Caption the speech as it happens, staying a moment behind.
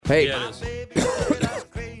Hey. Yeah, it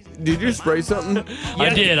is. Did you spray something? I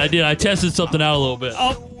did. I tested something out a little bit.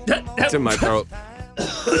 Oh, It's in my throat.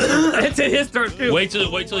 it's in his throat too. Wait till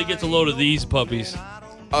he gets a load of these puppies.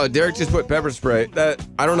 Oh, Derek just put pepper spray. That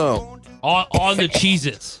I don't know. On the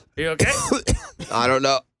Cheez-Its. You okay? I don't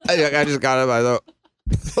know. I just got it in my throat.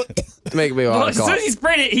 It's making me Well, want as to soon cough. as he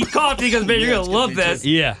sprayed it, he coughed. He goes, "Man, you're gonna love this."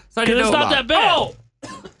 Yeah. So I Because didn't it's know. not that bad.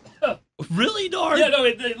 Oh, Really, Darn? yeah, no,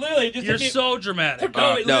 it literally just You're hit me. so dramatic.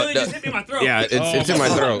 No, it literally no. just hit me in my throat. Yeah, it's in my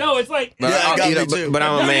throat. No, it's like. But, Yeah, it got me too. but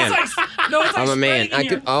I'm a man. It's like, no, it's like I'm a man. spraying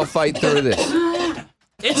in your- I'll fight through this.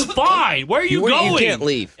 It's fine. Where are you going? You can't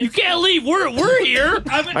leave. You can't leave. We're here.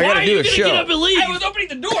 I Why gotta are do you a gonna show. get up and leave? I was opening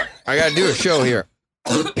the door. I gotta do a show here.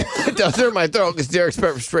 It does hurt my throat because Derek's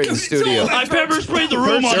pepper sprayed in the studio. I pepper sprayed the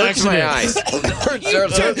room on Hurts my accident.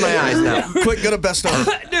 eyes. Hurts my eyes now. Quick, go to best of.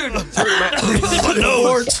 Dude, My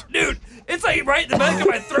nose. dude, it's like right in the back of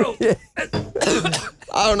my throat.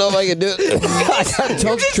 I don't know if I can do it. I got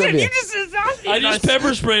toast trivia. You just exhausted I just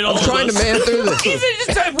pepper sprayed all I'm trying to man through He this.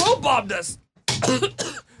 just tried roll bombed us.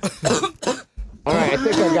 All right, I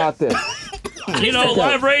think I got this. You know,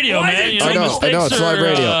 live radio, Why man. did- You know, I know, mistakes it's live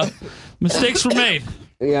radio. Mistakes were made.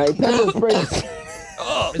 Yeah, he pepper sprayed.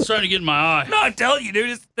 It's starting to get in my eye. No, I'm telling you, dude,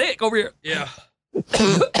 it's thick over here. Yeah.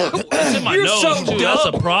 It's in my You're nose, so too. That's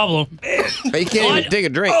a dumb. problem. He can't even take a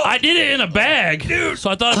drink. I did it in a bag, so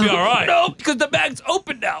I thought it'd be all right. No, because the bag's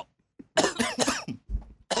open now.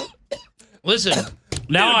 Listen,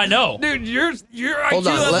 now I know. Dude, your Hold IQ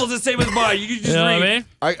on, level's the same as mine. You can just You know what I read. mean?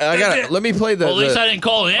 I got it. it. Let me play the. Well, at least the- I didn't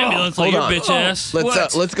call an ambulance like hold your on. bitch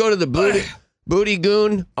ass. let's go to the booty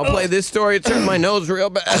goon. I'll play this story. It's hurting my nose real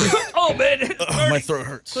bad. Oh, man. it's My hurting. throat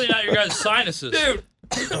hurts. Clean out your guys' sinuses. Dude,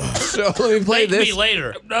 So let me play Thank me this.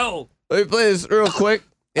 later. no. Let me play this real quick,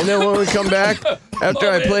 and then when we come back, after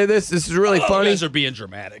I play this is really You funny. guys are being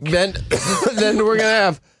dramatic. Then we're gonna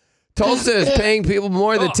have Tulsa is paying people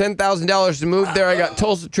more than $10,000 to move there. I got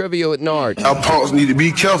Tulsa trivia with Nard. Our punks need to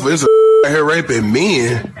be careful. It's a out here raping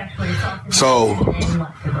men. So,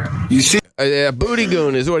 you see, Booty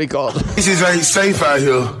goon is what he called. this is ain't safe out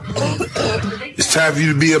here. It's time for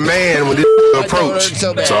you to be a man when this approach.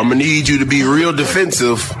 so bad. So I'm gonna need you to be real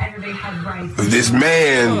defensive. If this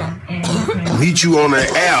man meet you on the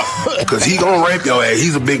app, because he gonna rape your ass.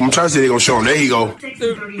 He's a big, I'm trying to say they gonna show him. There you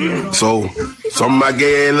go. So, some of my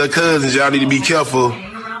gay ass little cousins, y'all need to be careful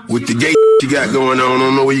with the gay you got going on. I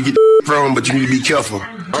don't know where you get the from, but you need to be careful.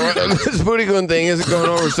 This booty goon thing isn't going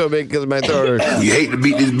over so big because of my throat hurts. You hate to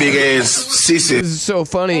beat this big ass sissy This is so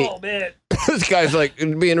funny. Oh, man. This guy's like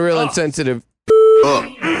being real insensitive. up.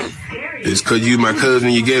 It's cause you my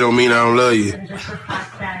cousin, you gay don't mean I don't love you.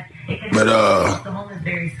 But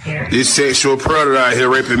this sexual predator out here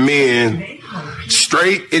raping men,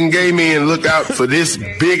 straight and gay men, look out for this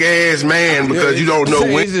big ass man because you don't know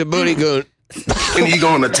when He's a booty goon. he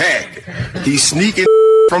gonna attack. He's sneaking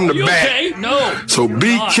from the You back. okay? No. So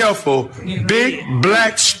be careful. Big,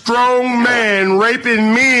 black, strong man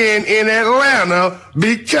raping men in Atlanta.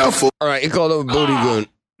 Be careful. All right, he called him a booty goon.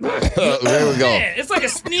 There we go. Man, it's like a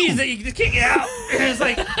sneeze that you just can't get out. And it's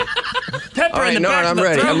like pepper All right, in the no, back I'm of the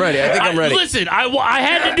ready. throat. I'm ready. I think I'm ready. Listen, I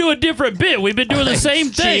had to do a different bit. We've been doing the same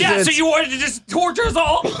thing. Yeah, so you wanted to just torture us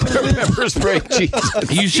all? Pepper spray,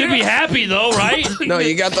 Jesus. You should be happy though, right? No,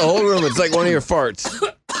 you got the whole room. It's like one of your farts.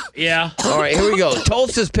 Yeah. All right, here we go.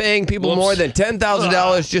 Tulsa's paying people more than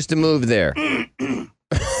 $10,000 just to move there. You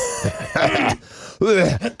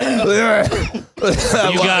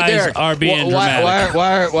guys are being dramatic.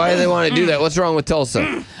 Why do they want to do that? What's wrong with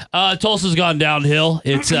Tulsa? Tulsa's gone downhill.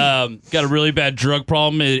 It's got a really bad drug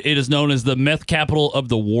problem. It is known as the meth capital of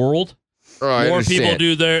the world. Oh, I More understand. people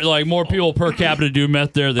do there, like more people per capita do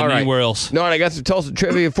meth there than All right. anywhere else. No, I got some Tulsa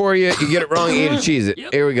trivia for you. You get it wrong, you eat a cheese it.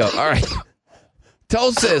 Here we go. All right.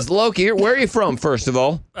 Tulsa is located. Where are you from, first of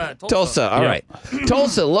all? Tulsa. All Yeah. right.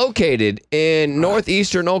 Tulsa, located in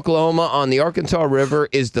northeastern Oklahoma on the Arkansas River,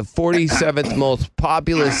 is the 47th most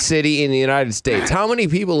populous city in the United States. How many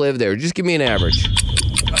people live there? Just give me an average.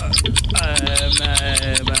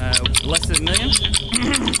 Less than a million?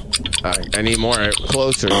 I need more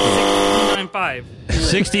closer. 9.5.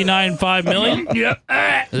 69.5 million? Yep.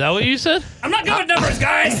 Is that what you said? I'm not good with numbers,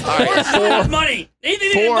 guys. right, Where's the money?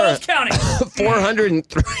 Anything in Bowles County.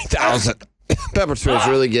 403,000. Pepper sprays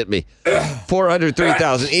really get me.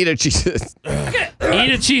 403,000. Eat a cheese. Eat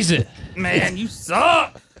it, cheese it. Man, you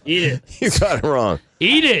suck. Eat it. You got it wrong.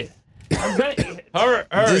 Eat it. Hurry.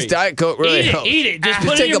 This Diet Coke really Eat it. helps. Eat it. Just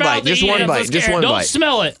put it take in your a bite. mouth. Just and eat one it. bite. Just one Don't bite.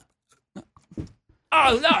 smell it.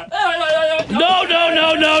 Oh, no. No.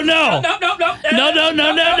 No.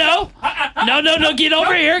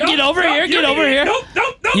 Get over here. Nope.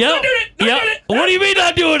 Yep. Not doing it. What do you mean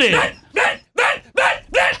not doing it?